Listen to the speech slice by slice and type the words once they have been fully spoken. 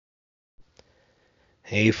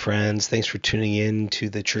Hey friends, thanks for tuning in to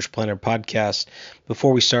the Church Planner podcast.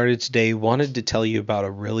 Before we started today, wanted to tell you about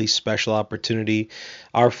a really special opportunity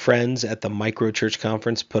our friends at the Micro Church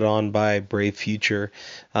Conference put on by Brave Future,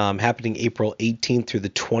 happening April 18th through the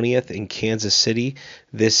 20th in Kansas City.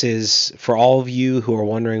 This is for all of you who are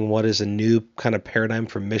wondering what is a new kind of paradigm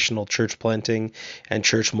for missional church planting and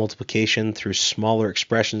church multiplication through smaller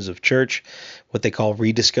expressions of church, what they call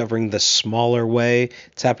rediscovering the smaller way.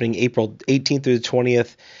 It's happening April 18th through the 20th.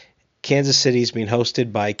 Kansas City is being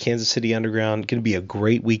hosted by Kansas City Underground. Going to be a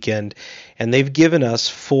great weekend. And they've given us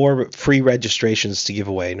 4 free registrations to give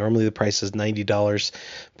away. Normally the price is $90,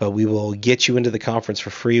 but we will get you into the conference for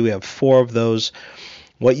free. We have 4 of those.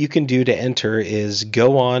 What you can do to enter is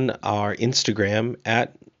go on our Instagram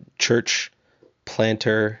at Church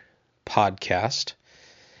Planter Podcast.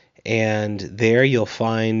 And there you'll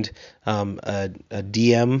find a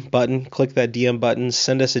DM button. Click that DM button.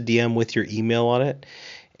 Send us a DM with your email on it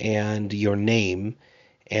and your name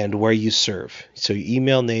and where you serve. So you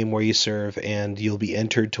email, name, where you serve, and you'll be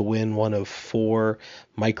entered to win one of 4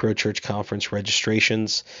 Micro Church Conference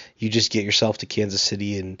registrations. You just get yourself to Kansas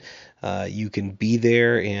City and you can be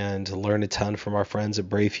there and learn a ton from our friends at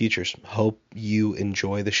Brave Futures. Hope you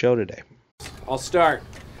enjoy the show today. I'll start.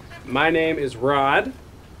 My name is Rod,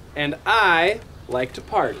 and I like to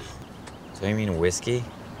party. So you mean whiskey?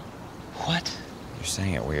 What? You're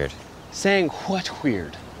saying it weird. Saying what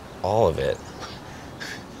weird? All of it.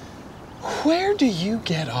 Where do you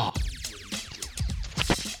get off?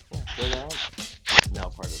 Now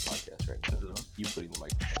part of the podcast right now. You putting the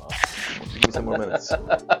microphone off. Give me 10 more minutes.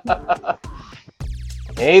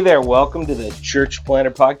 Hey there, welcome to the Church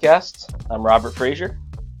Planner Podcast. I'm Robert Frazier.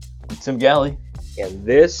 Tim Galley. And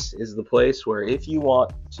this is the place where if you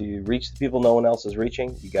want to reach the people no one else is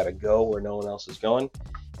reaching, you got to go where no one else is going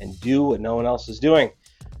and do what no one else is doing.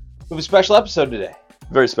 We have a special episode today.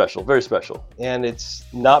 Very special, very special. And it's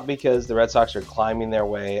not because the Red Sox are climbing their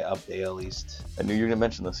way up the AL East. I knew you were going to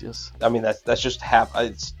mention this, yes. I mean, that's just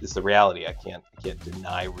it's the reality. I can't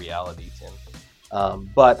deny reality,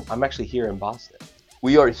 Tim. But I'm actually here in Boston.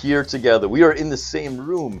 We are here together. We are in the same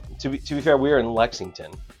room. To be fair, we are in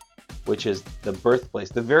Lexington, which is the birthplace.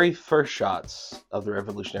 The very first shots of the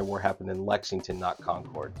Revolutionary War happened in Lexington, not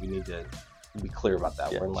Concord. We need to be clear about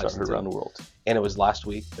that. Yeah, we're in Lexington. around the world. And it was last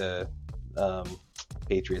week, the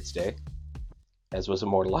Patriots Day, as was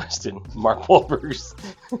immortalized in Mark Wahlberg's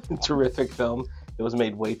terrific film. It was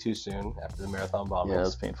made way too soon after the marathon bombings. Yeah, it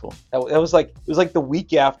was painful. It was like the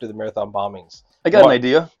week after the marathon bombings. I got an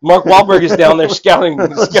idea. Mark Wahlberg is down there scouting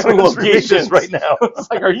locations right now.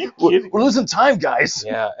 It's like, are you kidding? We're losing time, guys.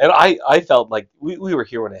 Yeah, and I felt like we were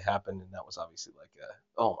here when it happened, and that was obviously like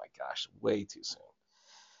oh my gosh, way too soon.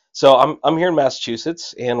 So I'm here in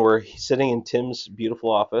Massachusetts, and we're sitting in Tim's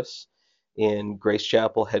beautiful office in Grace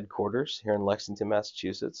Chapel headquarters here in Lexington,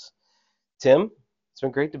 Massachusetts. Tim, it's been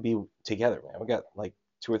great to be together, man. We got like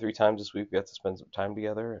 2 or 3 times this week we got to spend some time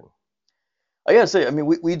together. And I gotta say, I mean,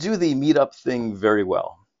 we do the meetup thing very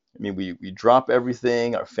well. I mean, we drop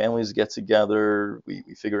everything, our families get together, we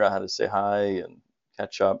figure out how to say hi and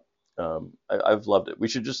catch up. I've loved it. We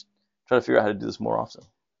should just try to figure out how to do this more often.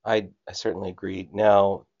 I certainly agree.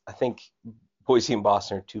 Now, I think Boise and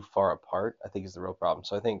Boston are too far apart, I think is the real problem.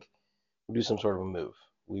 So I think we'll do some sort of a move.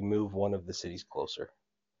 We move one of the cities closer.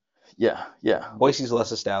 Yeah. Boise's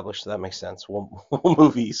less established, so that makes sense. We'll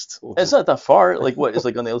move east. It's not that far. Like what? It's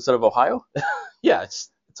like on the other side of Ohio? Yeah, it's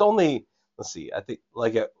only, let's see, I think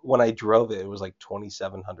like when I drove it was like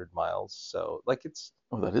 2,700 miles. So like it's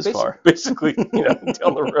that is far. Basically,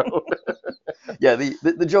 down the road. Yeah,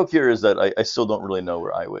 the joke here is that I still don't really know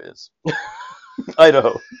where Iowa is.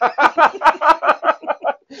 Idaho.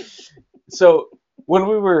 So when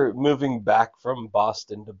we were moving back from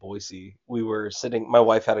Boston to Boise, we were my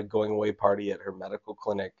wife had a going away party at her medical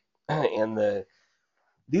clinic, and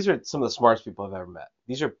these are some of the smartest people I've ever met.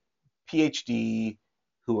 These are PhD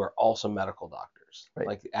who are also medical doctors, right.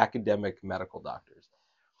 Like academic medical doctors.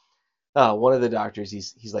 One of the doctors,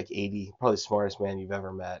 he's like 80, probably the smartest man you've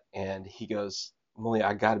ever met, and he goes, Malia,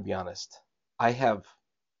 I got to be honest, I have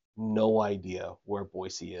no idea where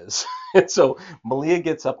Boise is. And so Malia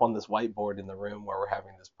gets up on this whiteboard in the room where we're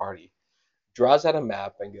having this party, draws out a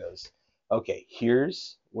map and goes, okay,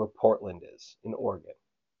 here's where Portland is in Oregon.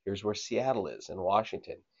 Here's where Seattle is in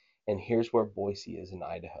Washington. And here's where Boise is in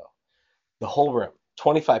Idaho. The whole room,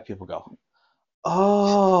 25 people go,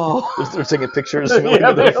 oh. They're taking pictures Yeah,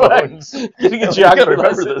 with their phones. Getting a geography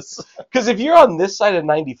remember this. Because if you're on this side of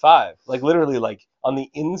 95, like literally like on the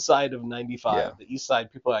inside of 95, the east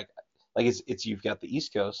side, people are like it's you've got the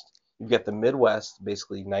East Coast, you've got the Midwest,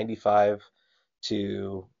 basically 95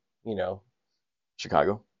 to,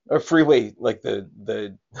 Chicago. Or freeway, like the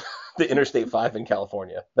the Interstate 5 in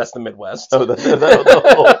California. That's the Midwest. Oh, the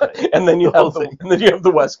whole thing. And then you The whole have thing. and then you have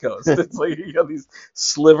the West Coast. It's like you got these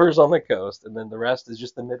slivers on the coast, and then the rest is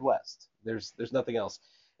just the Midwest. There's nothing else.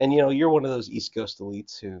 And you're one of those East Coast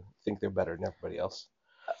elites who think they're better than everybody else.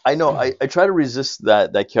 I know I try to resist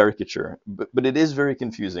that caricature, but it is very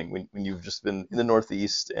confusing when you've just been in the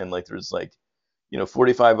Northeast and like there's like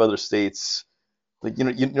 45 other states. Like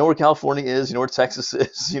you know where California is, you know where Texas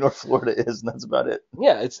is, you know where Florida is, and that's about it.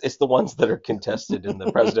 Yeah, it's the ones that are contested in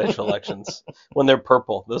the presidential elections when they're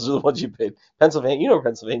purple. Those are the ones you paid. Pennsylvania, you know where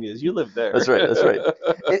Pennsylvania is. You live there. That's right. That's right.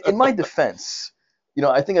 In my defense,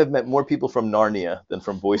 I think I've met more people from Narnia than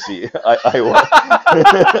from Boise, Iowa.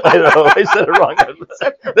 I know I said it wrong.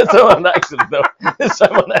 This time on accident, though. This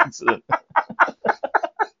time on accident.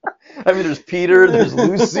 I mean, there's Peter, there's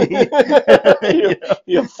Lucy.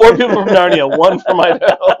 You have 4 people from Narnia, 1 from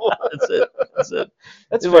Idaho. That's it. That's it.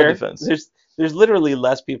 That's In fair. my defense. There's literally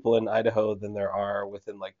less people in Idaho than there are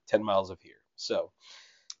within like 10 miles of here. So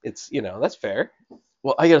it's that's fair.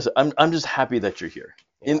 Well, I guess I'm just happy that you're here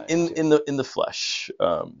Yeah, in the flesh.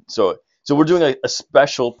 So we're doing a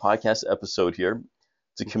special podcast episode here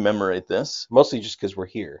to commemorate this. Mostly just because we're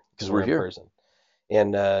here. Because we're in here. person.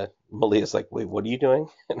 And Malia's like, wait, what are you doing?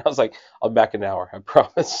 And I was like, I'll be back in an hour, I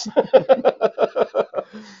promise.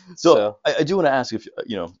 So I do want to ask if,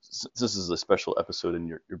 since this is a special episode and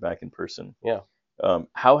you're back in person. Yeah.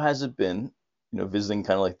 How has it been, visiting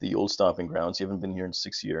kind of like the old stomping grounds? You haven't been here in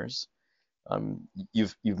 6 years.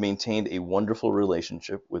 You've maintained a wonderful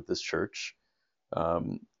relationship with this church.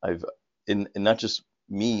 I've and not just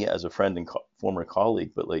me as a friend and former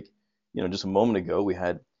colleague, but like, just a moment ago we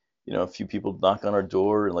had, a few people knock on our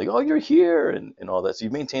door and like, oh, you're here and all that. So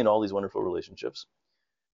you've maintained all these wonderful relationships.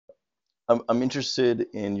 I'm interested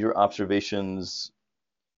in your observations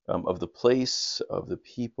of the place, of the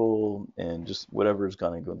people, and just whatever is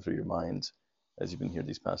kind of going through your mind as you've been here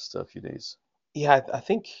these past few days. Yeah, I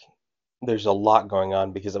think there's a lot going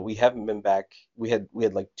on because we haven't been back. We had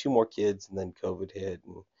like 2 more kids and then COVID hit,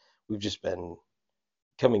 and we've just been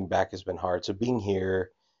coming back has been hard. So being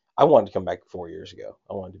here, I wanted to come back 4 years ago.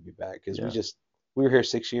 I wanted to be back because Yeah. we were here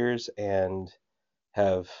 6 years and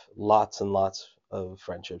have lots and lots of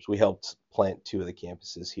friendships. We helped plant 2 of the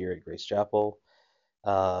campuses here at Grace Chapel.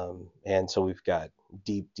 And so we've got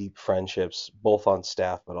deep friendships, both on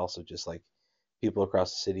staff, but also just like people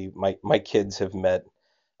across the city. My kids have met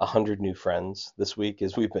 100 new friends this week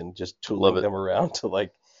as we've been just Love tooling it. them around to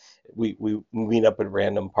like we meet up at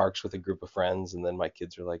random parks with a group of friends, and then my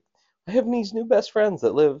kids are like, I have these new best friends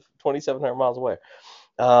that live 2,700 miles away.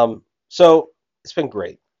 So it's been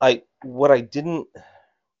great. What I didn't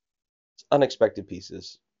unexpected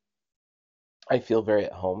pieces. I feel very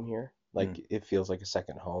at home here. Like it feels like a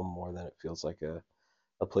second home more than it feels like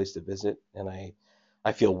a place to visit, and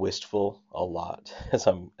I feel wistful a lot as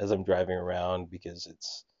I'm driving around because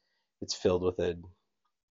it's filled with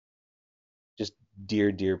just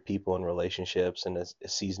dear people and relationships and a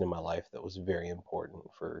season in my life that was very important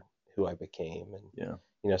for who I became. And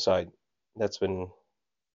Yeah. so that's been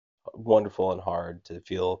wonderful and hard to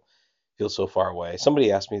feel so far away.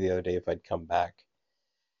 Somebody asked me the other day if I'd come back,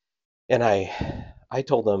 and I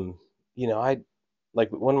told them, I like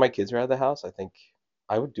when my kids are out of the house, I think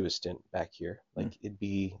I would do a stint back here. Like it'd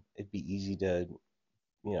be easy to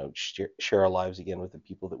share our lives again with the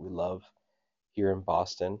people that we love here in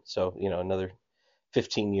Boston. So another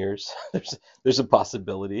 15 years, there's a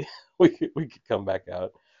possibility we could come back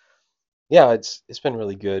out. Yeah, it's been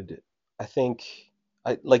really good. I think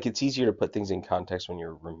it's easier to put things in context when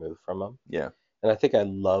you're removed from them. Yeah. And I think I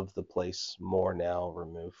love the place more now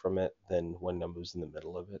removed from it than when I was in the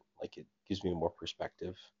middle of it. Like it gives me more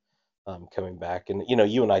perspective coming back. And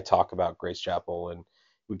you and I talk about Grace Chapel and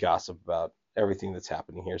we gossip about everything that's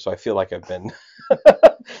happening here. So I feel like I've been,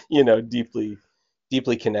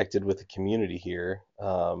 deeply connected with the community here.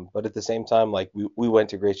 But at the same time, like we went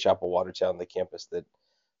to Grace Chapel Watertown, the campus that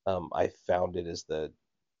I founded as the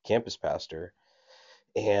campus pastor,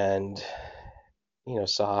 and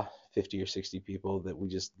saw 50 or 60 people that we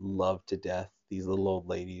just love to death. These little old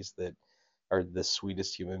ladies that are the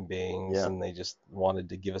sweetest human beings, Yeah. and they just wanted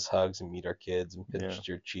to give us hugs and meet our kids and pinch Yeah.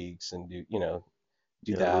 your cheeks and do Yeah,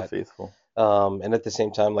 that. real faithful. And at the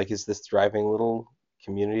same time, like, it's this thriving little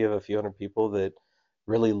community of a few hundred people that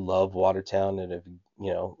really love Watertown and have,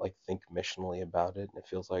 like think missionally about it. And it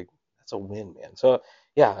feels like that's a win, man. So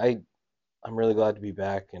yeah, I'm really glad to be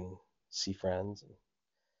back and see friends. And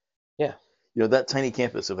yeah. That tiny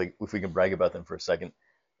campus, if we can brag about them for a second,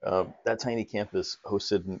 that tiny campus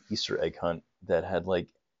hosted an Easter egg hunt that had like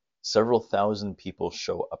several thousand people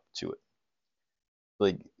show up to it.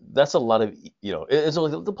 like that's a lot of it's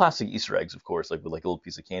like the plastic Easter eggs, of course, like with like a little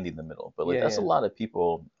piece of candy in the middle, but like Yeah, that's a yeah. lot of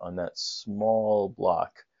people on that small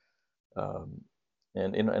block. um,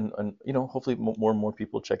 and hopefully more and more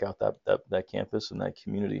people check out that campus and that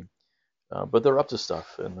community. But they're up to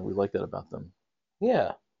stuff, and we like that about them.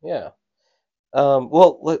 Yeah, yeah.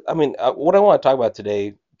 Well, I mean, what I want to talk about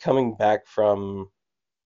today, coming back from,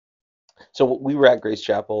 so we were at Grace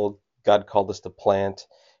Chapel. God called us to plant,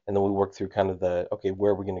 and then we worked through kind of okay,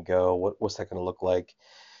 where are we going to go? What's that going to look like?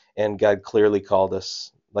 And God clearly called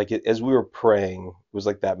us. Like as we were praying, it was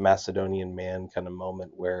like that Macedonian man kind of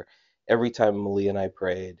moment where every time Malia and I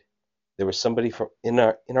prayed, there was somebody from in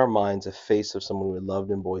our minds, a face of someone we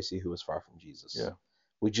loved in Boise who was far from Jesus. Yeah,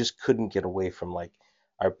 We just couldn't get away from like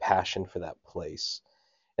our passion for that place.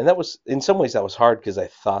 And that was, in some ways, that was hard because I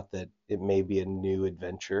thought that it may be a new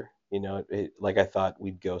adventure. Like I thought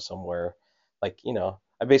we'd go somewhere, like,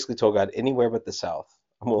 I basically told God anywhere but the South.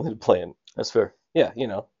 I'm willing to plan. that's fair. Yeah,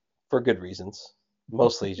 for good reasons.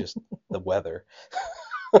 Mostly just the weather.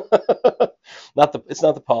 It's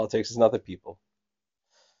not the politics, it's not the people.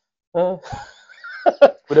 Uh,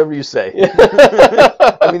 Whatever you say. yeah.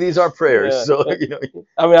 I mean, these are prayers, Yeah. so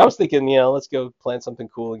I mean, I was thinking, let's go plant something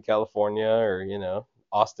cool in California or,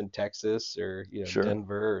 Austin, Texas or, sure.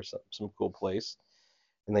 Denver or some cool place.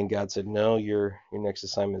 And then God said, no, your next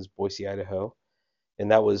assignment is Boise, Idaho.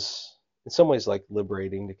 And that was in some ways like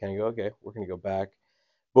liberating to kind of go, okay, we're going to go back.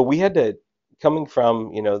 But we had to, coming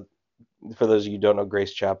from, for those of you who don't know,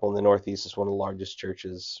 Grace Chapel in the Northeast is one of the largest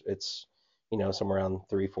churches. It's, somewhere around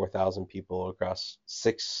 3,000-4,000 people across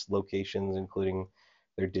 6 locations, including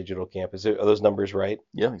their digital campus. Are those numbers right?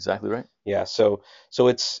 Yeah, exactly right. Yeah. So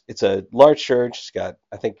it's a large church. It's got,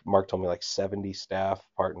 I think Mark told me, like 70 staff,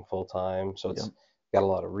 part and full time. So Yeah, it's got a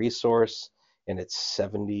lot of resource, and it's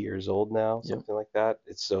 70 years old now, yeah, something like that.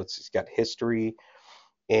 It's got history,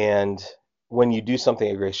 and when you do something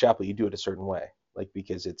at Grace Chapel, you do it a certain way, like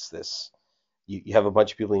because it's this. You have a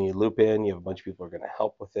bunch of people you need to loop in. You have a bunch of people who are going to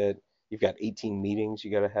help with it. You've got 18 meetings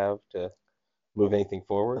you got to have to move anything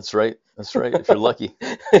forward. that's right. That's right. If you're lucky.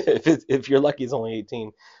 If you're lucky, it's only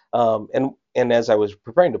 18. And as I was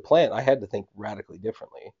preparing to plant, I had to think radically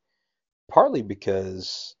differently. Partly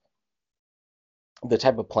because the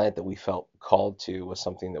type of plant that we felt called to was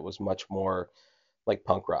something that was much more like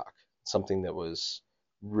punk rock, something that was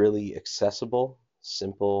really accessible,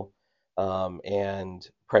 simple, and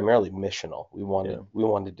primarily missional. We wanted Yeah, we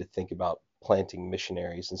wanted to think about planting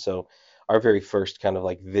missionaries, and so our very first kind of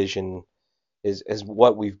like vision is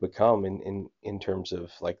what we've become in terms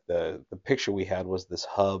of like the picture we had was this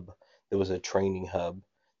hub that was a training hub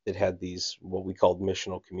that had these what we called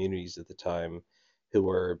missional communities at the time, who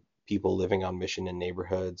were people living on mission in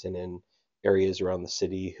neighborhoods and in areas around the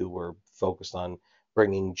city who were focused on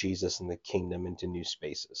bringing Jesus and the kingdom into new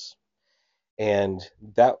spaces. And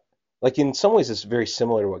that, like, in some ways it's very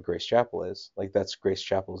similar to what Grace Chapel is. Like that's Grace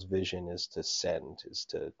Chapel's vision, is to send, is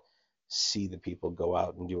to see the people go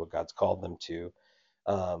out and do what God's called them to.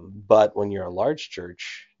 But when you're a large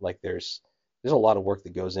church, like there's a lot of work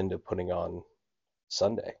that goes into putting on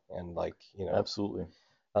Sunday, and like, absolutely.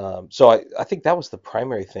 so I think that was the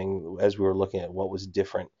primary thing as we were looking at what was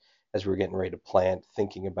different as we were getting ready to plant,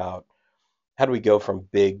 thinking about how do we go from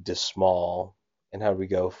big to small, and how do we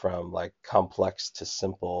go from like complex to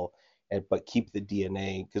simple, and but keep the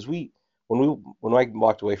DNA. Because when I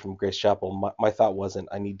walked away from Grace Chapel, my thought wasn't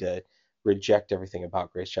I need to reject everything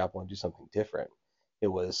about Grace Chapel and do something different. It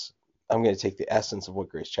was, I'm going to take the essence of what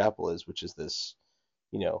Grace Chapel is, which is this,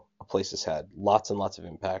 a place that's had lots and lots of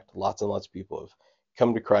impact. Lots and lots of people have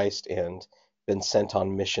come to Christ and been sent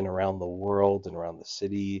on mission around the world and around the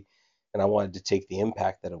city. And I wanted to take the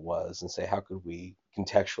impact that it was and say, how could we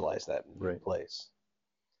contextualize that in a new Right. place?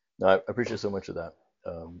 No, I appreciate so much of that.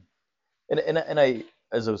 And I,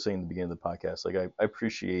 as I was saying at the beginning of the podcast, like I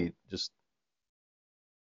appreciate just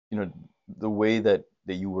the way that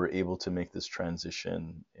you were able to make this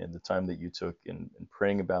transition and the time that you took in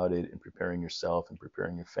praying about it and preparing yourself and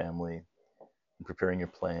preparing your family and preparing your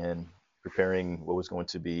plan, preparing what was going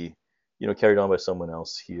to be, carried on by someone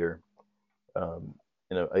else here. Um,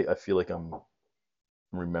 I feel like I'm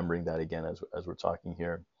remembering that again as we're talking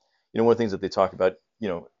here. One of the things that they talk about,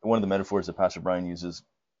 one of the metaphors that Pastor Brian uses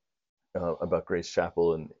about Grace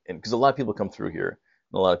Chapel, and because a lot of people come through here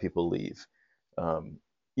and a lot of people leave, um,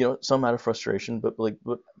 some out of frustration, but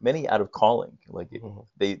many out of calling. Like Mhm.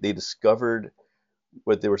 they discovered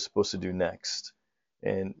what they were supposed to do next.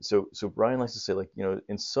 And so Brian likes to say, like,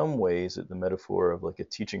 in some ways the metaphor of like a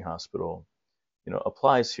teaching hospital,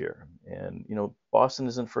 applies here. And Boston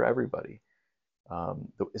isn't for everybody.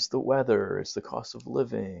 It's the weather, it's the cost of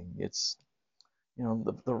living, it's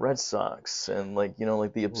the Red Sox and like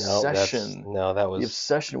like the No, obsession, that the was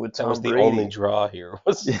obsession with that was Tom the only Brady. draw here.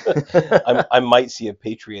 Was Yeah. I might see a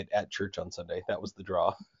Patriot at church on Sunday. That was the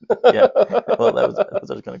draw. Yeah. Well, that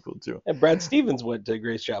was kind of cool too. And Brad Stevens went to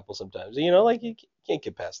Grace Chapel sometimes. Like you can't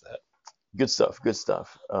get past that. Good stuff. Good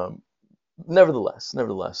stuff. Nevertheless,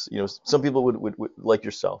 some people would like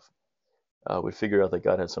yourself, would figure out that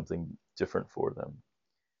God had something different for them.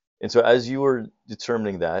 And so as you were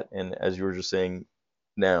determining that, and as you were just saying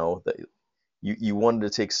now that you wanted to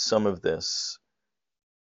take some of this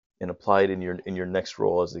and apply it in your next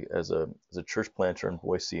role as a church planter in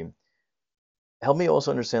Boise, help me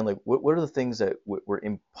also understand, like, what are the things that were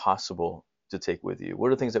impossible to take with you? What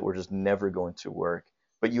are the things that were just never going to work?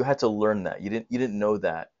 But you had to learn that. You didn't know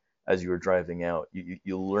that as you were driving out.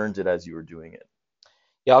 You learned it as you were doing it.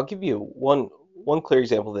 Yeah, I'll give you one clear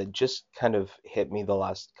example that just kind of hit me the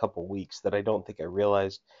last couple weeks that I don't think I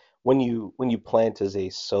realized. When you plant as a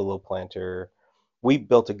solo planter, we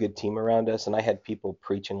built a good team around us, and I had people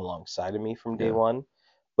preaching alongside of me from day Yeah. one,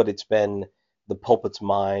 but it's been the pulpit's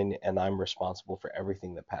mine, and I'm responsible for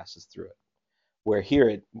everything that passes through it. Where here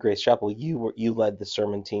at Grace Chapel, you led the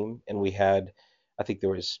sermon team, and we had, I think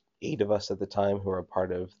there was 8 of us at the time who were a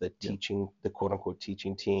part of the Yep. teaching, the quote unquote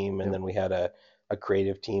teaching team, and Yep. then we had a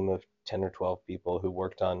creative team of 10 or 12 people who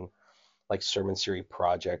worked on like sermon series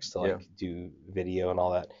projects to Yeah. like do video and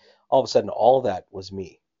all that. All of a sudden, all that was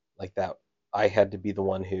me. Like that, I had to be the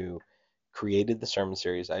one who created the sermon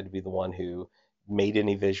series. I had to be the one who made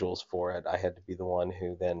any visuals for it. I had to be the one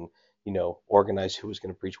who then, organized who was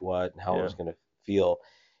going to preach what and how it Yeah. was going to feel.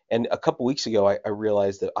 And a couple weeks ago, I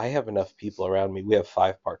realized that I have enough people around me. We have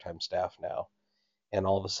 5 part-time staff now, and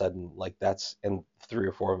all of a sudden, like and 3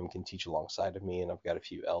 or 4 of them can teach alongside of me, and I've got a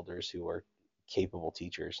few elders who are capable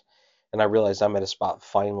teachers. And I realized I'm at a spot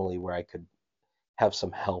finally where I could have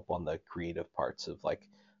some help on the creative parts of like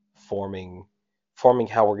forming forming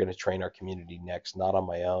how we're going to train our community next, not on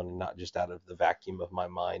my own and not just out of the vacuum of my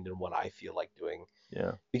mind and what I feel like doing.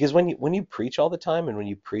 Yeah. Because when you preach all the time and when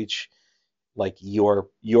you preach like your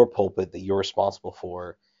pulpit that you're responsible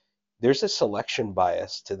for, there's a selection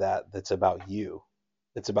bias to that that's about you.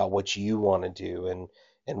 It's about what you want to do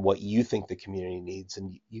and what you think the community needs.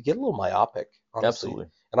 And you get a little myopic, honestly. Absolutely.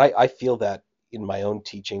 And I feel that in my own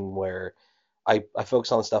teaching where I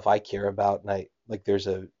focus on the stuff I care about, and I like there's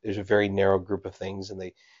a very narrow group of things, and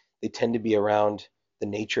they tend to be around the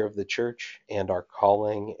nature of the church and our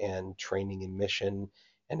calling and training and mission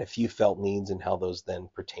and a few felt needs and how those then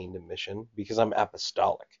pertain to mission because I'm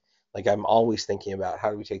apostolic. Like I'm always thinking about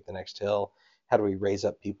how do we take the next hill? How do we raise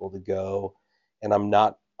up people to go? And I'm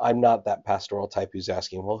not that pastoral type who's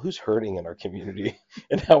asking, well, who's hurting in our community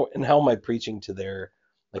and how am I preaching to their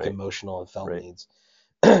like Right. emotional and felt Right. needs?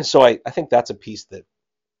 So I think that's a piece that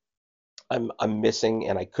I'm missing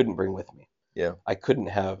and I couldn't bring with me. Yeah. I couldn't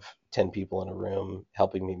have 10 people in a room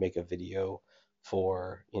helping me make a video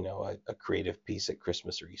for, a creative piece at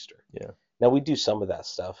Christmas or Easter. Yeah. Now we do some of that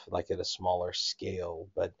stuff like at a smaller scale,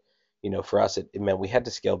 but for us it meant we had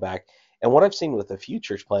to scale back. And what I've seen with a few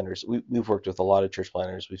church planners, we've worked with a lot of church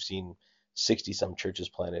planners. We've seen 60 some churches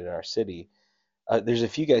planted in our city. There's a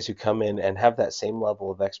few guys who come in and have that same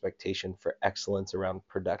level of expectation for excellence around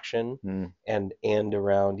production Mm. and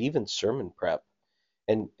around even sermon prep.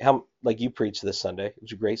 And how like you preached this Sunday, it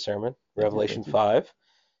was a great sermon, Thank you. Revelation Thank you. 5,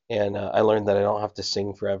 and I learned that I don't have to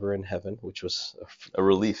sing forever in heaven, which was A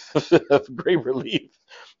relief. a great relief.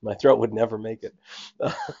 My throat would never make it.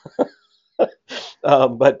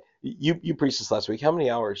 But you preached this last week. How many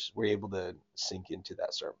hours were you able to sink into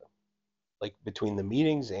that sermon, like between the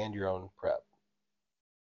meetings and your own prep?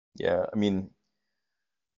 Yeah. I mean,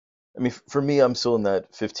 for me, I'm still in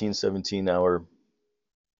that 15, 17 hour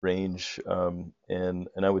range. And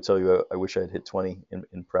I would tell you, I wish I had hit 20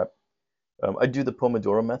 in prep. I do the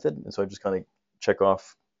Pomodoro method, and so I just kind of check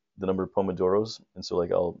off the number of Pomodoros, and so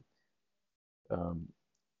like um,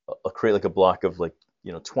 I'll create like a block of like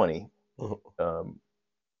 20, Mhm. um,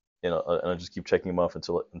 and I'll just keep checking them off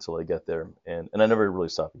until I get there, and I never really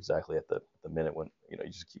stop exactly at the minute when you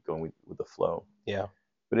just keep going with the flow. Yeah.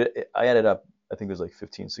 But I added up, I think it was like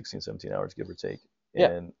 15, 16, 17 hours, give or take, Yeah.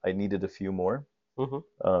 and I needed a few more. Hmm.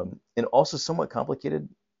 And also somewhat complicated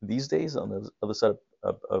these days on the other side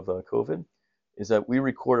of COVID is that we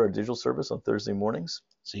record our digital service on Thursday mornings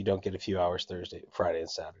So you don't get a few hours Thursday, Friday, and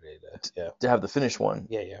Saturday yeah. to have the finished one.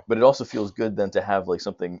 Yeah, yeah. But it also feels good then to have like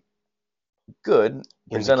something good, In the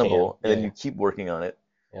can. presentable, and Yeah, then yeah. you keep working on it.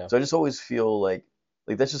 Yeah. So I just always feel like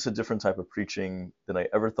that's just a different type of preaching than I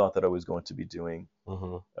ever thought that I was going to be doing.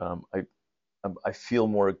 Hmm. I feel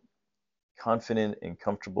more confident and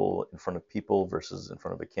comfortable in front of people versus in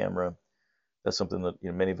front of a camera. that's something that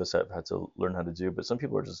many of us have had to learn how to do. But some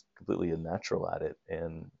people are just completely unnatural at it,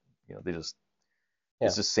 and they just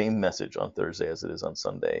it's Yeah. the same message on Thursday as it is on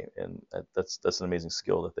Sunday, and that's an amazing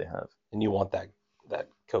skill that they have. And you want that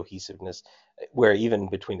cohesiveness, where even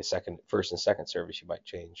between first and second service, you might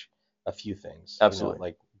change a few things, Absolutely.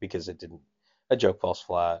 like because a joke falls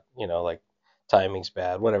flat, like timing's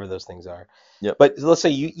bad, whatever those things are. Yep. But let's say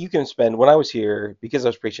you can spend, when I was here, because I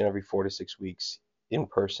was preaching every 4 to 6 weeks in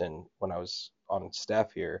person when I was on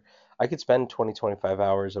staff here, I could spend 20, 25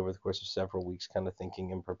 hours over the course of several weeks kind of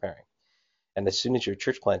thinking and preparing. And as soon as you're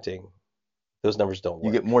church planting, those numbers don't You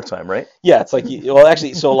work. get more time, right? Yeah, it's like well,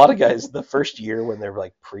 actually, so a lot of guys the first year when they're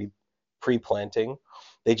like pre-planting,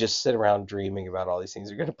 they just sit around dreaming about all these things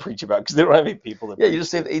they're going to preach about because they don't have any people to Yeah, you preach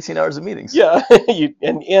just saved to. 18 hours of meetings. Yeah,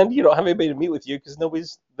 and you don't have anybody to meet with you because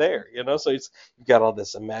nobody's there, So you've got all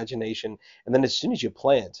this imagination, and then as soon as you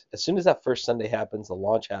plant, as soon as that first Sunday happens, the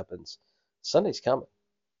launch happens, Sunday's coming.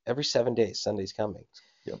 Every 7 days, Sunday's coming.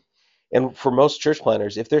 Yep. And for most church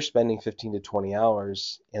planters, if they're spending 15 to 20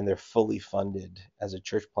 hours and they're fully funded as a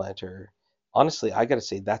church planter, honestly, I got to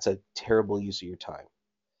say that's a terrible use of your time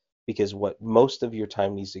because what most of your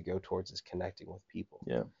time needs to go towards is connecting with people,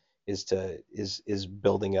 Yeah. is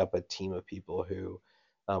building up a team of people who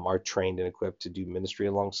are trained and equipped to do ministry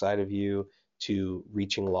alongside of you, to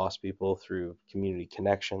reaching lost people through community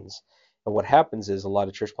connections. And what happens is a lot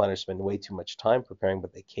of church planners spend way too much time preparing,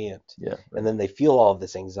 but they can't. Yeah. And Right. then they feel all of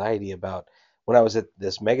this anxiety about when I was at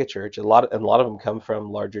this mega church, a lot of them come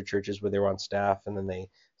from larger churches where they were on staff and then they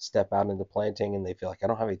step out into planting and they feel like I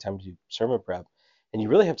don't have any time to do sermon prep. And you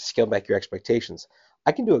really have to scale back your expectations.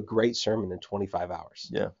 I can do a great sermon in 25 hours.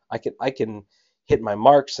 Yeah. I can hit my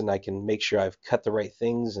marks and I can make sure I've cut the right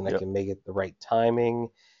things and I Yep. can make it the right timing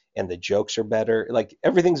and the jokes are better. Like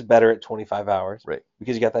everything's better at 25 hours Right.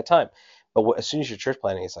 because you got that time. But as soon as you're church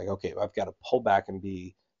planning, it's like, okay, I've got to pull back and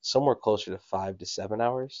be somewhere closer to 5 to 7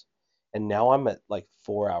 hours. And now I'm at like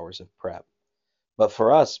 4 hours of prep. But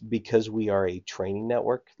for us, because we are a training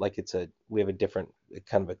network, like we have a different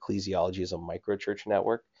kind of ecclesiology as a micro church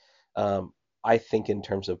network. Um, I think in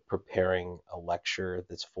terms of preparing a lecture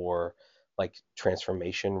that's for like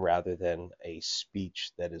transformation rather than a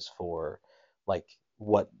speech that is for like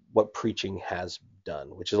what preaching has done,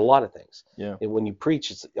 which is a lot of things. Yeah. And when you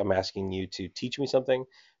preach, I'm asking you to teach me something.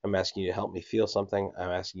 I'm asking you to help me feel something. I'm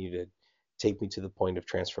asking you to take me to the point of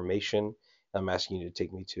transformation. I'm asking you to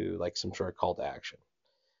take me to like some sort of call to action.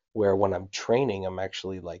 Where when I'm training, I'm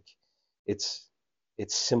actually like, it's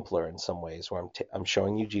it's simpler in some ways. Where I'm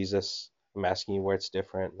showing you Jesus, I'm asking you where it's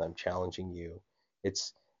different, and I'm challenging you.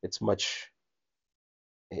 It's it's much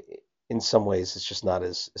in some ways it's not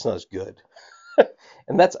as good.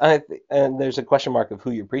 And and there's a question mark of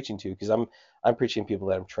who you're preaching to because I'm preaching people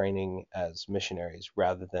that I'm training as missionaries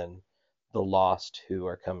rather than the lost who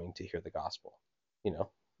are coming to hear the gospel. You know.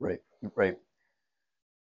 Right. Right.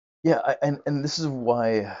 Yeah. And this is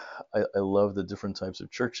why I love the different types of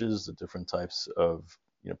churches, the different types of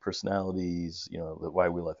personalities. Why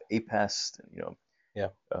we love APEST. And, Yeah.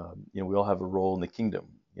 we all have a role in the kingdom.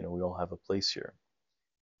 We all have a place here.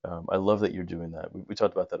 I love that you're doing that. We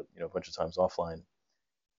talked about that a bunch of times offline.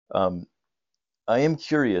 Um, I am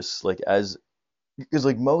curious, like because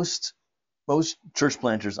like most church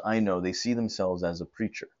planters I know, they see themselves as a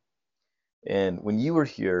preacher. And when you were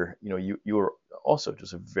here, you were also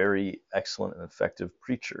just a very excellent and effective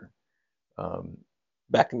preacher. Um,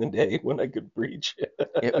 Back in the day when I could preach.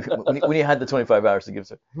 when you had the 25 hours to give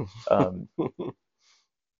to, um,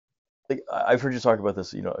 like I've heard you talk about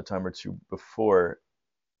this, a time or two before.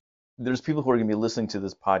 There's people who are going to be listening to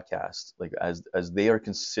this podcast, like as they are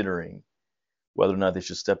considering whether or not they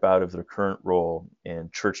should step out of their current role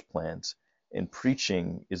and church plant. And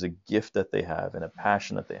preaching is a gift that they have and a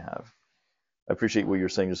passion that they have. I appreciate what you were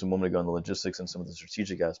saying just a moment ago on the logistics and some of the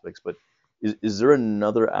strategic aspects, but is there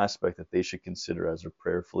another aspect that they should consider as they're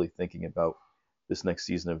prayerfully thinking about this next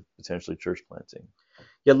season of potentially church planting?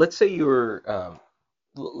 Yeah, let's say you were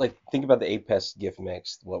like think about the eight pest gift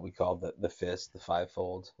mix, what we call the fist, the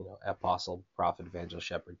fivefold, apostle, prophet, evangelist,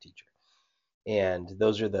 shepherd, teacher. And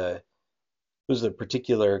those are the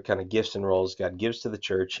particular kind of gifts and roles God gives to the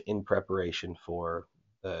church in preparation for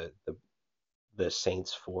the the, the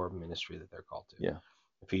saints for ministry that they're called to. Yeah.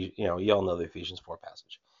 You all know the Ephesians 4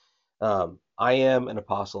 passage. I am an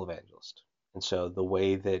apostle evangelist. And so the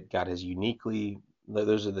way that God has uniquely,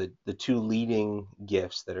 those are the two leading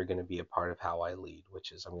gifts that are going to be a part of how I lead,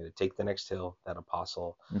 which is I'm going to take the next hill, that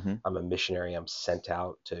apostle. Mm-hmm. I'm a missionary. I'm sent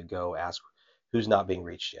out to go ask who's not being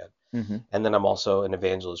reached yet. Mm-hmm. And then I'm also an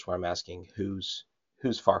evangelist where I'm asking who's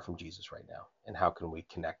far from Jesus right now and how can we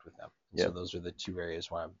connect with them. And Yeah. so those are the two areas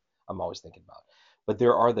where I'm I'm always thinking about. But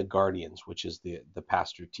there are the guardians, which is the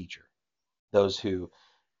pastor teacher, those who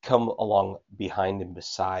come along behind and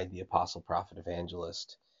beside the apostle, prophet,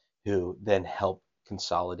 evangelist, who then help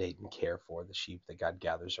consolidate and care for the sheep that God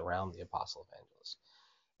gathers around the apostle, evangelist.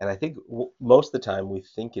 And I think most of the time we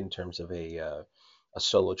think in terms of a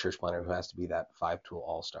solo church planner who has to be that five-tool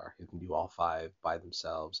all-star who can do all five by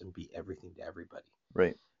themselves and be everything to everybody.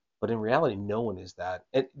 Right. But in reality, no one is that.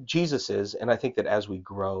 And Jesus is. And I think that as we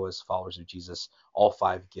grow as followers of Jesus, all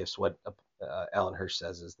five gifts, what Alan Hirsch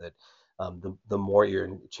says is that the more you're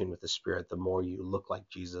in tune with the Spirit, the more you look like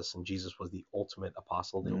Jesus. And Jesus was the ultimate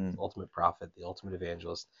apostle, the ultimate prophet, the ultimate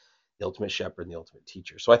evangelist, the ultimate shepherd, and the ultimate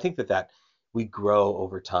teacher. So I think that we grow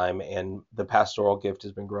over time. And the pastoral gift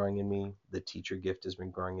has been growing in me. The teacher gift has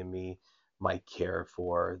been growing in me. My care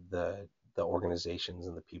for the organizations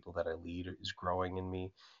and the people that I lead is growing in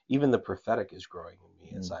me. Even the prophetic is growing in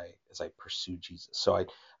me as I pursue Jesus. So I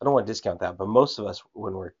don't want to discount that, but most of us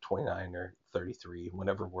when we're 29 or 33,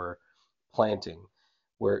 whenever we're planting,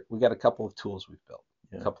 we got a couple of tools we've built,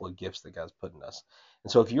 a couple of gifts that God's put in us.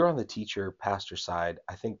 And so if you're on the teacher pastor side,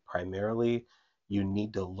 I think primarily you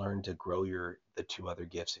need to learn to grow the two other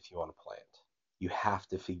gifts if you want to plant. You have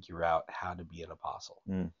to figure out how to be an apostle,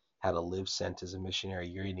 how to live sent as a missionary.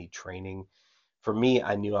 You're going to need training. For me,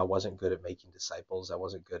 I knew I wasn't good at making disciples. I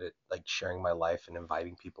wasn't good at like sharing my life and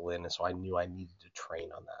inviting people in. And so I knew I needed to train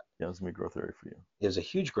on that. Yeah, that's gonna be a growth area for you. It was a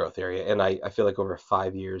huge growth area. And I feel like over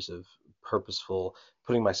 5 years of purposeful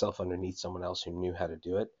putting myself underneath someone else who knew how to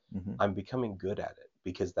do it, I'm becoming good at it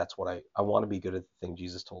because that's what I want to be good at the thing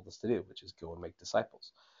Jesus told us to do, which is go and make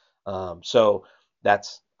disciples. So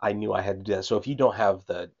I knew I had to do that. So if you don't have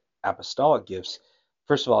the apostolic gifts,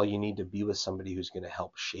 first of all, you need to be with somebody who's going to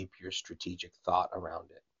help shape your strategic thought around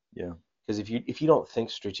it. Yeah. Because if you don't think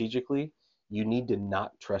strategically, you need to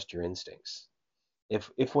not trust your instincts.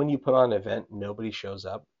 If when you put on an event nobody shows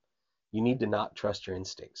up, you need to not trust your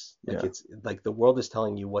instincts. Like it's like the world is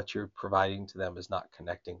telling you what you're providing to them is not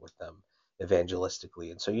connecting with them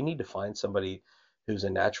evangelistically. And so you need to find somebody who's a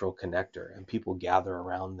natural connector and people gather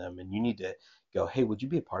around them. And you need to go, hey, would you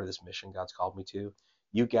be a part of this mission God's called me to?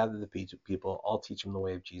 You gather the people, I'll teach them the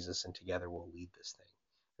way of Jesus, and together we'll lead this thing.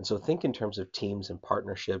 And so think in terms of teams and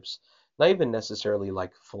partnerships, not even necessarily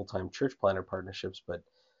like full-time church planner partnerships, but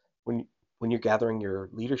when when you're gathering your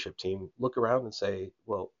leadership team, look around and say,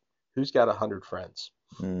 well, who's got 100 friends?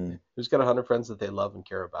 Who's got 100 friends that they love and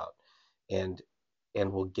care about? And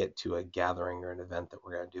we'll get to a gathering or an event that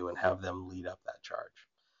we're going to do and have them lead up that charge.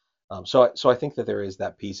 So I think that there is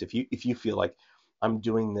that piece. If you feel like I'm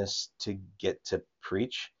doing this to get to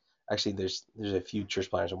preach, actually there's a few church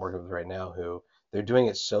planners I'm working with right now who they're doing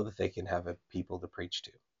it so that they can have people to preach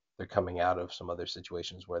to. They're coming out of some other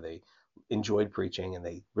situations where they enjoyed preaching and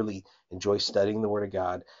they really enjoy studying the Word of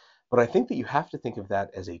God. But I think that you have to think of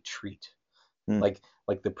that as a treat. Like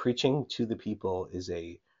the preaching to the people is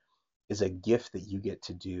a gift that you get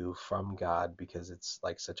to do from God because it's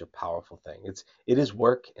like such a powerful thing. It is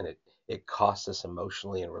work and it costs us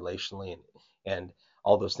emotionally and relationally and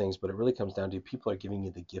all those things, but it really comes down to people are giving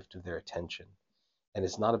you the gift of their attention. And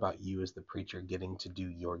it's not about you as the preacher getting to do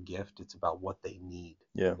your gift. It's about what they need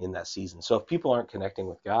in that season. So if people aren't connecting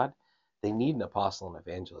with God, they need an apostle and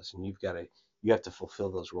evangelist, and you have to fulfill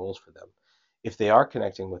those roles for them. If they are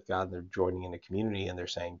connecting with God and they're joining in a community and they're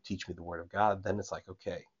saying, teach me the word of God, then it's like,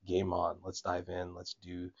 okay, game on. Let's dive in. Let's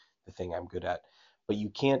do the thing I'm good at. But you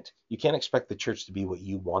can't expect the church to be what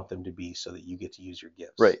you want them to be so that you get to use your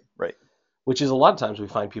gifts. Right. Which is a lot of times we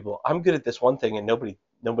find people, I'm good at this one thing and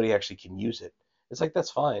nobody actually can use it. It's like,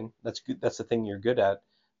 that's fine. That's good. That's the thing you're good at.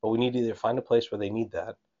 But we need to either find a place where they need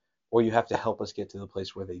that, or you have to help us get to the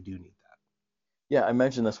place where they do need that. Yeah, I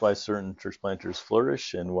imagine that's why certain church planters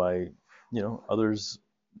flourish and why, others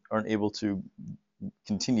aren't able to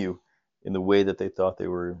continue in the way that they thought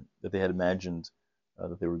that they had imagined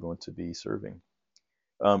that they were going to be serving.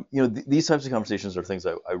 These types of conversations are things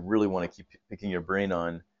I really want to keep picking your brain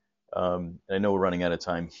on. And I know we're running out of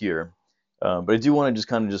time here, but I do want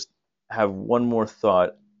to just have one more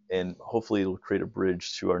thought, and hopefully it'll create a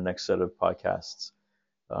bridge to our next set of podcasts.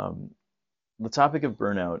 The topic of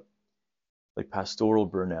burnout, like pastoral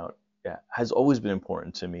burnout, has always been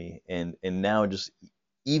important to me, and now just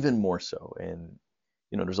even more so. And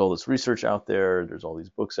there's all this research out there, there's all these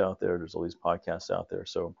books out there, there's all these podcasts out there.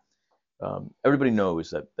 So everybody knows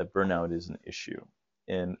that burnout is an issue.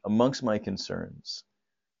 And amongst my concerns,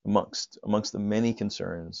 amongst the many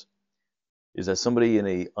concerns, is that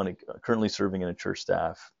somebody currently serving in a church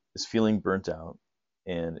staff is feeling burnt out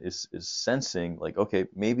and is sensing like, okay,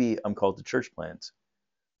 maybe I'm called to church plant,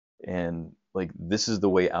 and like this is the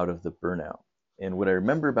way out of the burnout. And what I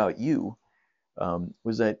remember about you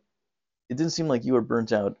was that it didn't seem like you were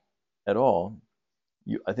burnt out at all.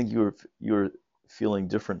 I think you were feeling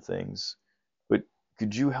different things. But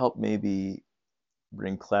could you help maybe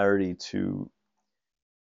bring clarity to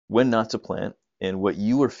when not to plant and what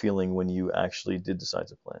you were feeling when you actually did decide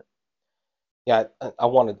to plant? Yeah, I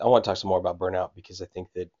want to talk some more about burnout because I think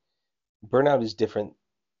that burnout is different,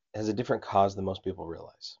 has a different cause than most people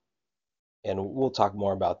realize. And we'll talk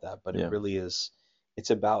more about that, but it Yeah. really is, it's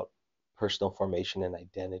about personal formation and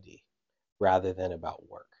identity rather than about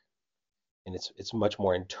work. And it's much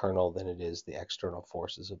more internal than it is the external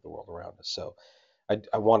forces of the world around us. So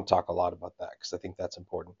I want to talk a lot about that because I think that's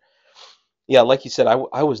important. Yeah, like you said,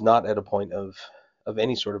 I was not at a point of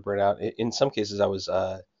any sort of burnout. In some cases, I was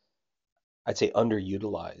I'd say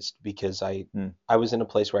underutilized because Mm. I was in a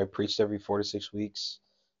place where I preached every 4 to 6 weeks.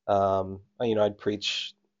 I'd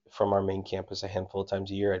preach from our main campus a handful of times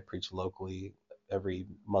a year. I'd preach locally every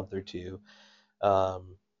month or two.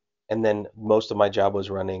 Um, and then most of my job was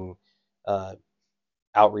running uh,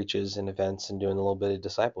 outreaches and events and doing a little bit of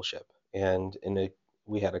discipleship. And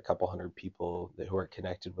we had a couple hundred people who were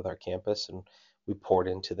connected with our campus, and we poured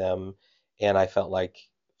into them. And I felt like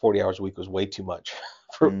 40 hours a week was way too much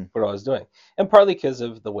Mm. for what I was doing. And partly because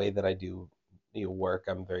of the way that I do work,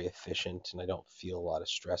 I'm very efficient and I don't feel a lot of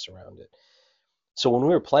stress around it. So when we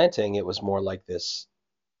were planting, it was more like this,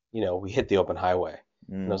 we hit the open highway.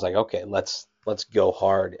 And I Mm. was like, okay, let's go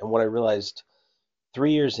hard. And what I realized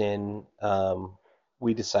 3 years in,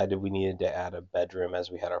 we decided we needed to add a bedroom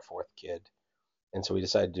as we had our fourth kid. And so we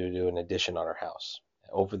decided to do an addition on our house.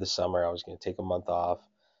 Over the summer, I was going to take a month off.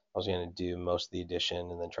 I was going to do most of the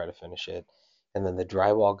addition and then try to finish it. And then the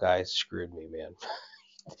drywall guy screwed me, man.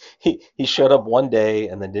 He showed up one day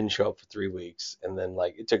and then didn't show up for 3 weeks. And then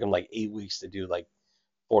like it took him like 8 weeks to do like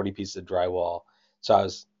 40 pieces of drywall. So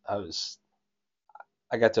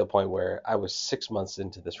I got to a point where I was 6 months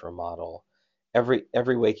into this remodel. Every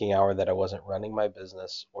waking hour that I wasn't running my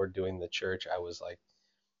business or doing the church, I was like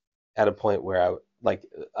at a point where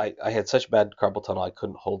I had such bad carpal tunnel I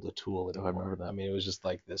couldn't hold the tool Oh, I remember anymore. I that. mean, it was just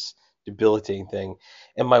like this debilitating thing.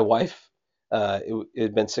 And my wife, it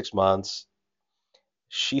had been 6 months.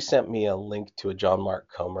 She sent me a link to a John Mark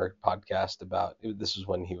Comer podcast about this was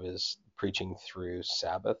when he was preaching through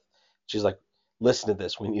Sabbath. She's like, listen to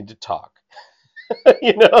this. We need to talk.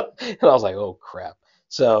 And I was like, oh crap.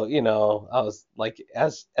 So, I was like,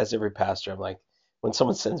 as every pastor, I'm like, when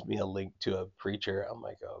someone sends me a link to a preacher, I'm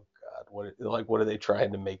like, oh God, what are they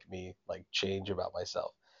trying to make me like change about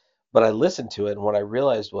myself? But I listened to it, and what I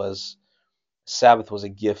realized was Sabbath was a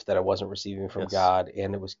gift that I wasn't receiving from Yes. God,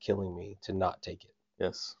 and it was killing me to not take it.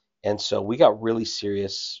 Yes. And so we got really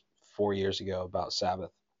serious 4 years ago about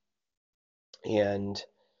Sabbath. And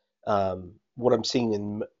what I'm seeing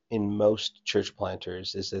in most church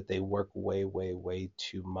planters is that they work way, way, way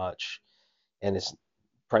too much, and it's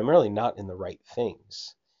primarily not in the right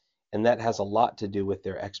things. And that has a lot to do with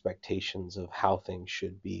their expectations of how things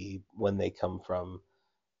should be when they come from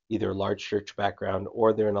either a large church background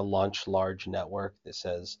or they're in a large network that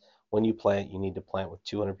says when you plant, you need to plant with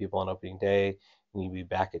 200 people on opening day. You need to be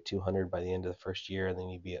back at 200 by the end of the first year, and then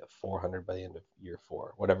you need to be at 400 by the end of year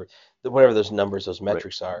four, whatever those numbers, those Right.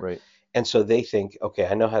 metrics are. Right. And so they think, okay,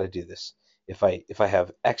 I know how to do this. If I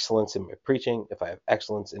have excellence in my preaching, if I have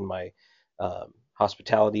excellence in my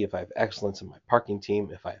hospitality, if I have excellence in my parking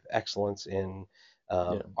team, if I have excellence in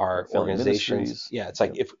Yeah. Our our family organizations, ministries. yeah, it's Yeah.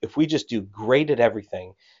 like if we just do great at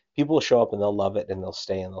everything, people will show up and they'll love it and they'll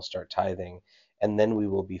stay and they'll start tithing, and then we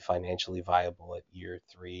will be financially viable at year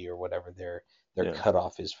three or whatever their Yeah.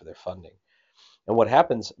 cutoff is for their funding. And what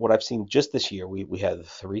happens, what I've seen just this year, we had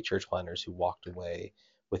 3 church planners who walked away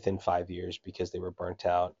within 5 years because they were burnt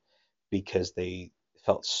out, because they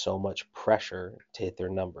felt so much pressure to hit their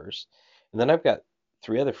numbers. And then I've got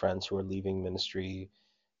 3 other friends who are leaving ministry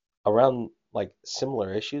around like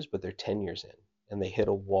similar issues, but they're 10 years in and they hit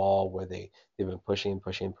a wall where they've been pushing and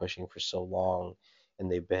pushing and pushing for so long, and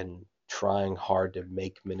they've been trying hard to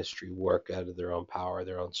make ministry work out of their own power,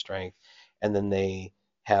 their own strength, and then they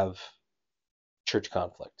have church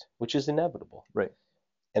conflict, which is inevitable. Right.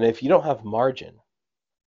 And if you don't have margin,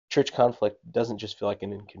 church conflict doesn't just feel like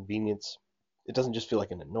an inconvenience. It doesn't just feel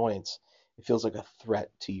like an annoyance. It feels like a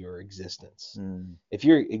threat to your existence. Mm. If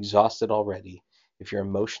you're exhausted already, if you're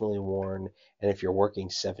emotionally worn, and if you're working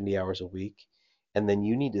 70 hours a week, and then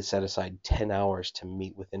you need to set aside 10 hours to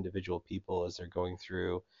meet with individual people as they're going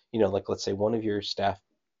through, like let's say one of your staff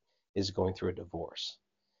is going through a divorce,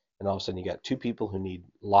 and all of a sudden you got 2 people who need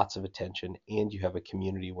lots of attention, and you have a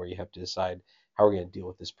community where you have to decide how we're going to deal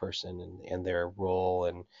with this person and their role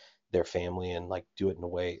and their family and like do it in a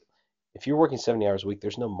way. If you're working 70 hours a week,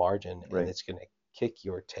 there's no margin, Right. and it's going to kick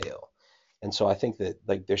your tail. And so I think that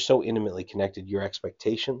like they're so intimately connected, your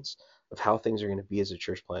expectations of how things are going to be as a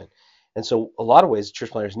church plant. And so a lot of ways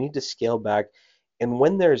church planters need to scale back. And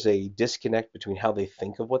when there's a disconnect between how they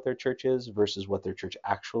think of what their church is versus what their church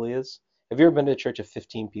actually is. Have you ever been to a church of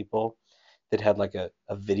 15 people that had like a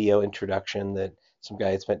video introduction that some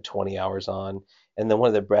guy had spent 20 hours on, and then one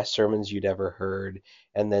of the best sermons you'd ever heard,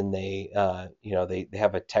 and then they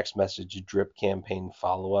have a text message drip campaign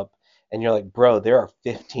follow up, and you're like, bro, there are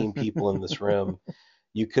 15 people in this room.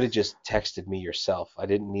 You could have just texted me yourself. I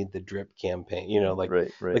didn't need the drip campaign.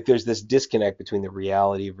 Right. Like there's this disconnect between the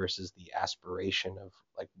reality versus the aspiration of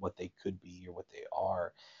like what they could be or what they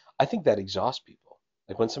are. I think that exhausts people.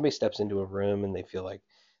 Like when somebody steps into a room and they feel like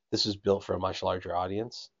this was built for a much larger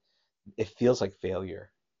audience, it feels like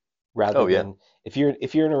failure rather Oh yeah. than if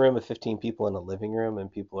you're in a room of 15 people in a living room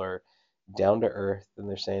and people are down to earth and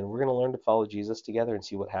they're saying we're going to learn to follow Jesus together and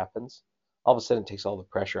see what happens. All of a sudden it takes all the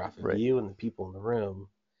pressure off of Right. you and the people in the room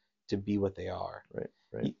to be what they are. Right.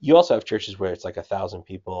 Right. You also have churches where it's like 1,000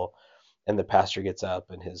 people and the pastor gets up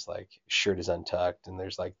and his like shirt is untucked and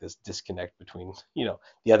there's like this disconnect between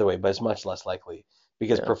the other way, but it's much less likely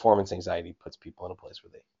because Yeah. performance anxiety puts people in a place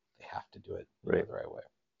where they have to do it Right. the right way.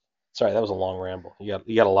 Sorry, that was a long ramble. You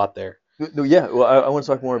got a lot there. No, yeah. Well, I want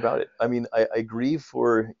to talk more about it. I mean, I grieve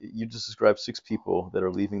for you just described 6 people that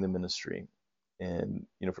are leaving the ministry, and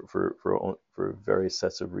for various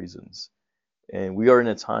sets of reasons. And we are in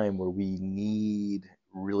a time where we need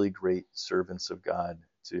really great servants of God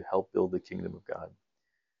to help build the kingdom of God.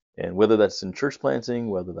 And whether that's in church planting,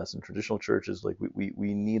 whether that's in traditional churches, like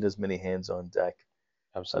we need as many hands on deck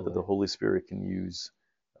that Absolutely. the Holy Spirit can use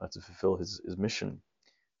to fulfill his mission.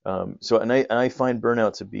 And I find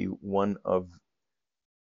burnout to be one of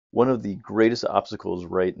the greatest obstacles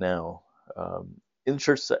right now, in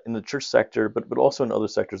the church sector, but also in other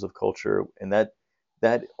sectors of culture, and that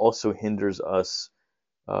also hinders us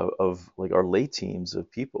of like our lay teams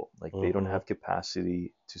of people. Like they don't have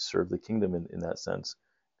capacity to serve the kingdom in that sense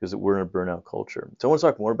because we're in a burnout culture. So I want to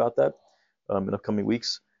talk more about that in upcoming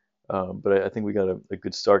weeks. But I think we got a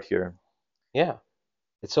good start here. Yeah.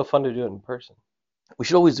 It's so fun to do it in person. We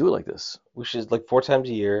should always do it like this. We should like 4 times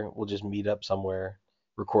a year, we'll just meet up somewhere,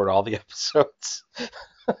 record all the episodes,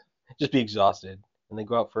 just be exhausted, and then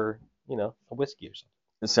go out for, a whiskey or something.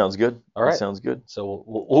 It sounds good. All right. It sounds good. So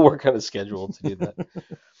we'll work on a schedule to do that.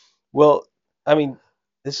 Well, I mean,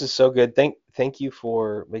 this is so good. Thank you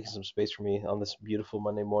for making some space for me on this beautiful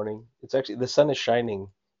Monday morning. It's actually the sun is shining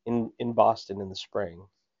in Boston in the spring,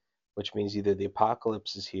 which means either the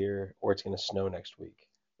apocalypse is here or it's going to snow next week.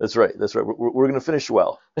 That's right. That's right. We're going to finish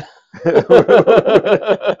well.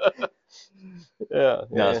 Yeah.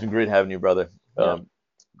 It's been great having you, brother. Yeah.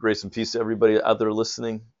 Grace and peace to everybody out there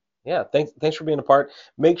listening. Yeah, thanks for being a part.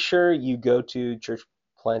 Make sure you go to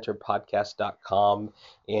churchplanterpodcast.com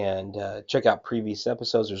and check out previous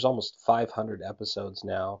episodes. There's almost 500 episodes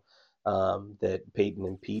now that Peyton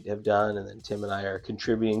and Pete have done, and then Tim and I are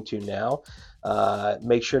contributing to now.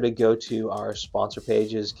 Make sure to go to our sponsor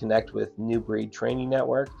pages, connect with New Breed Training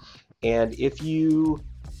Network, and if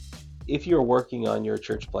you're working on your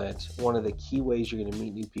church plant, one of the key ways you're going to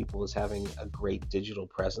meet new people is having a great digital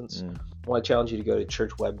presence. I want to challenge you to go to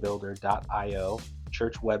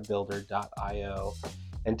churchwebbuilder.io,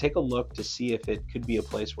 and take a look to see if it could be a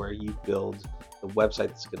place where you build the website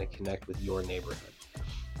that's going to connect with your neighborhood.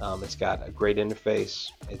 It's got a great interface,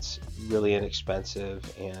 it's really inexpensive,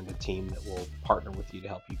 and a team that will partner with you to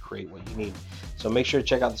help you create what you need. So make sure to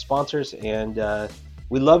check out the sponsors, and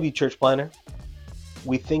we love you, church planter.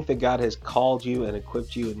 We think that God has called you and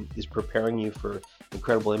equipped you and is preparing you for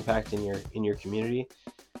incredible impact in your community.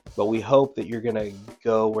 But we hope that you're going to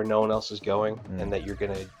go where no one else is going, and that you're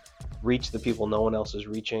going to reach the people no one else is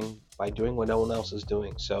reaching by doing what no one else is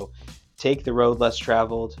doing. So take the road less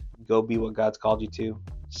traveled. Go be what God's called you to.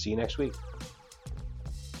 See you next week.